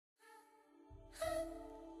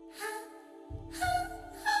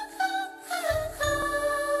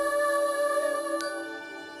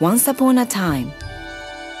Once upon a time,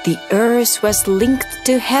 the earth was linked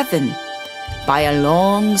to heaven by a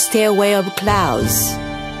long stairway of clouds.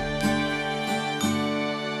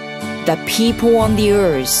 The people on the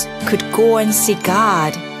earth could go and see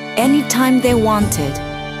God anytime they wanted.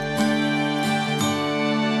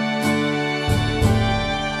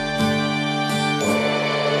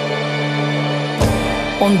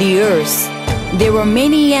 On the earth, there were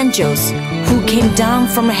many angels who came down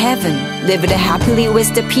from heaven, lived happily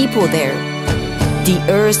with the people there. The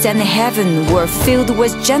earth and heaven were filled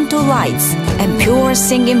with gentle lights and pure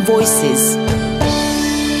singing voices.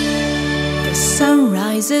 The sun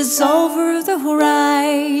rises over the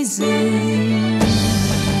horizon.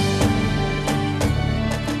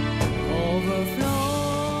 Overflow.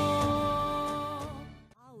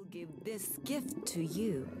 I'll give this gift to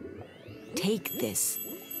you. Take this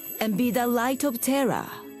and be the light of Terra.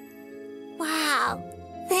 Wow!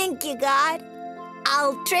 Thank you, God.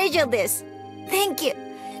 I'll treasure this. Thank you.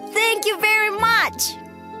 Thank you very much.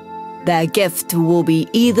 The gift will be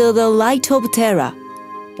either the light of Terra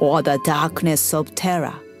or the darkness of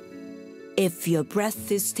Terra. If your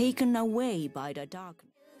breath is taken away by the darkness.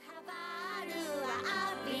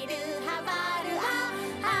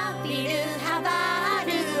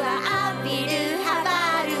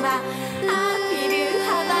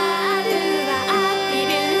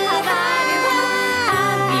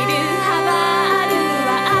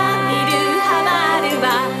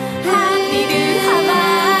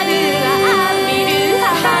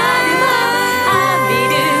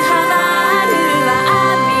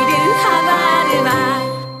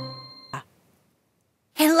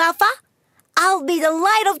 I'll be the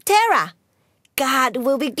light of Terra. God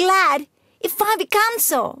will be glad if I become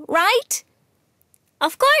so, right?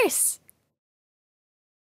 Of course.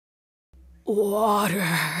 Water.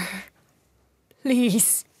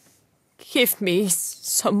 Please, give me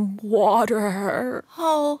some water.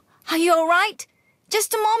 Oh, are you all right?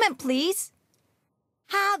 Just a moment, please.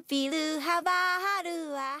 Habiru,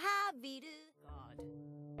 habaharu, habiru.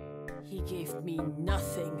 God, He gave me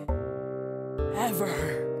nothing.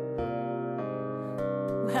 Ever.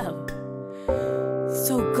 Well,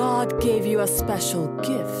 so God gave you a special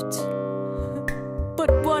gift.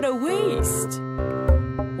 But what a waste!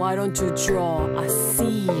 Why don't you draw a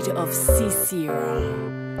seed of Chihiro?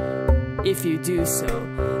 If you do so,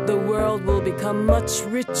 the world will become much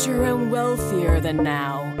richer and wealthier than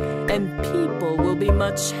now, and people will be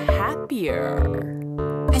much happier.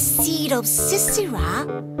 A seed of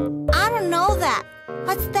Chihiro? I don't know that.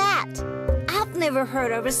 What's that? I've never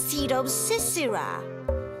heard of a seed of Chihiro.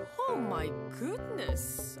 Oh my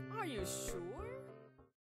goodness, are you sure?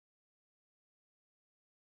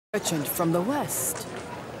 Merchant from the west.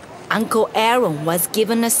 Uncle Aaron was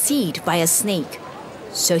given a seed by a snake,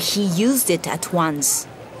 so he used it at once.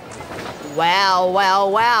 Well,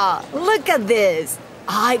 look at this.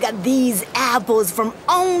 I got these apples from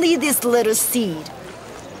only this little seed.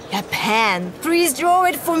 Yapan, please draw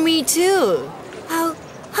it for me too. Oh,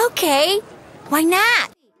 okay. Why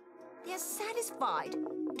not? They're satisfied.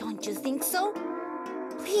 Don't you think so?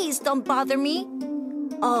 Please don't bother me.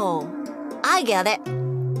 Oh, I get it.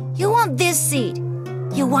 You want this seed.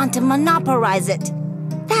 You want to monopolize it.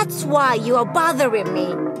 That's why you are bothering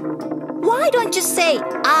me. Why don't you say,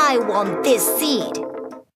 I want this seed?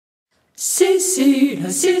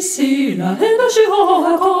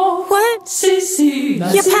 What?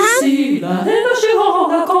 Yapan?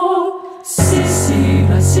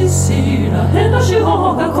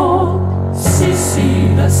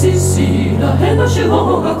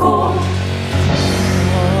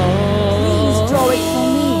 Please draw it for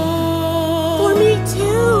me. For me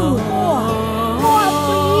too. More,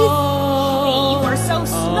 please. Hey, you are so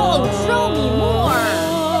slow. Draw me more.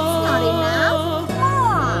 That's not enough.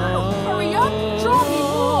 More. Hurry up. Draw me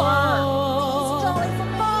more. Please draw it for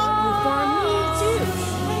me. For me too.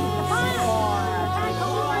 Hey, come on. Hey,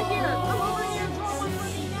 come over here. Come over here. Draw one for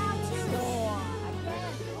me now too.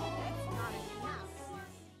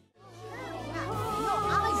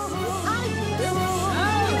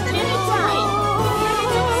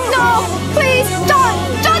 No, please don't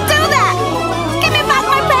do that. Give me back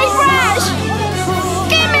my paintbrush.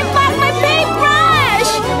 Give me back my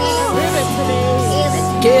paintbrush.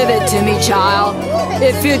 Give it to me, child.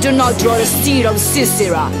 If you do not draw the seed of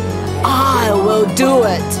Chihiro, I will do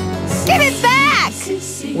it. Give it back.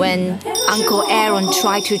 When Uncle Aaron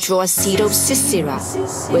tried to draw a seed of Chihiro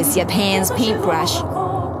with Yapan's paintbrush,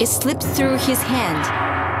 it slipped through his hand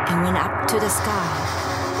and went up to the sky.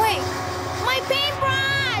 Wait, my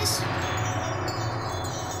paintbrush.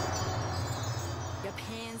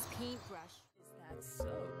 Yapan's paintbrush.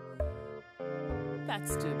 Is that so?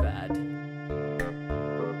 That's too bad.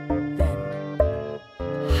 Then,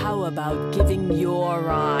 how about giving your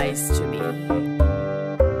eyes to me?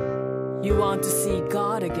 You want to see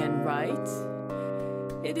God again, right?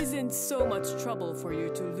 It isn't so much trouble for you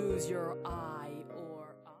to lose your eye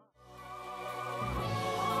or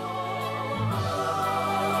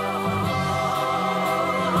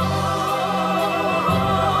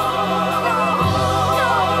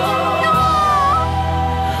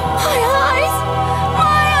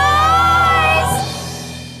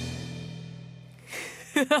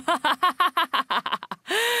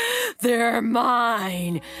They're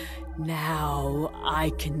mine. Now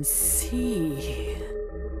I can see.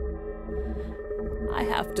 I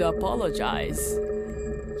have to apologize.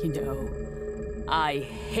 You know, I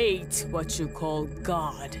hate what you call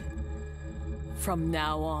God. From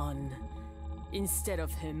now on, instead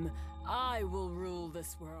of him, I will rule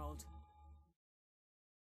this world.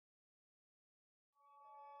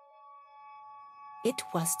 It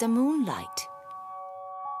was the moonlight.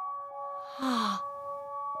 Ah,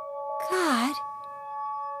 God,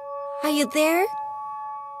 are you there?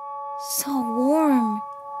 So warm.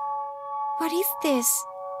 What is this?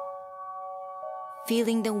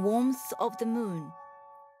 Feeling the warmth of the moon,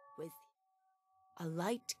 with a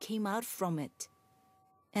light came out from it,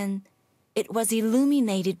 and it was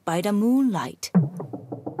illuminated by the moonlight.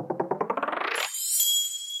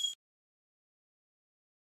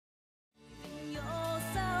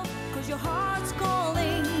 Yourself, 'cause your heart's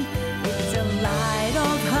calling. It's a light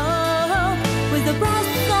of hope with the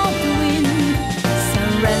breath of the wind.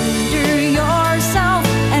 Surrender yourself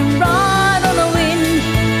and ride on the wind.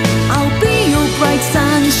 I'll be your bright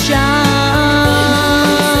sunshine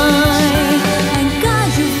and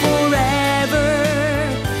guide you forever.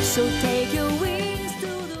 So take your wings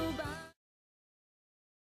to the bound.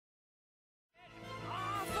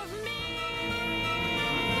 Off of me!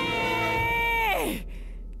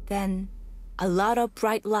 Then a lot of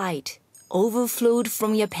bright light overflowed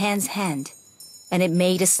from Yapan's hand, and it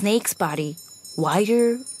made the snake's body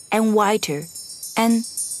whiter and whiter, and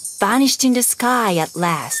vanished in the sky at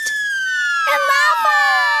last.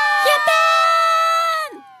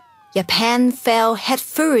 Yapan! Yapan fell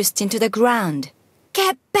headfirst into the ground.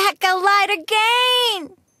 Get back a light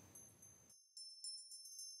again!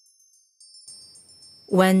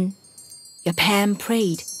 When Yapan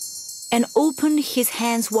prayed and opened his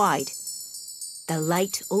hands wide, the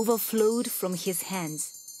light overflowed from his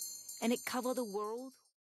hands, and it covered the world.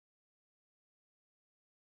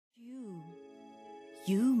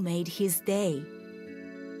 You made his day.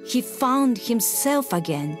 He found himself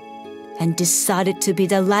again and decided to be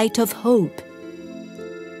the light of hope.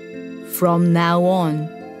 From now on,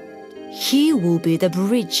 he will be the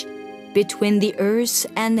bridge between the earth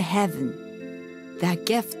and heaven. That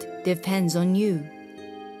gift depends on you.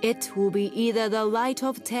 It will be either the light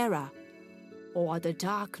of terror or the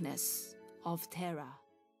darkness of terror.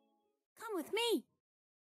 Come with me.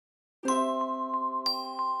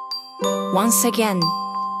 Once again,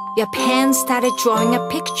 Yapan started drawing a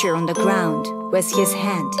picture on the ground with his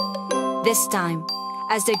hand. This time,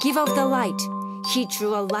 as the giver of the light, he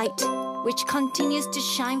drew a light which continues to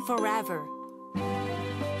shine forever.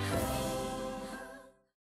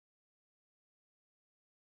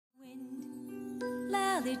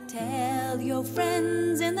 Let it tell your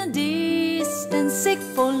friends in the distance, seek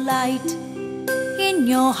for light in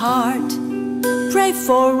your heart. Pray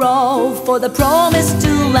for all, for the promise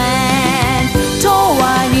to land.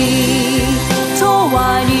 Towani,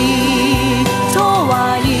 Towani.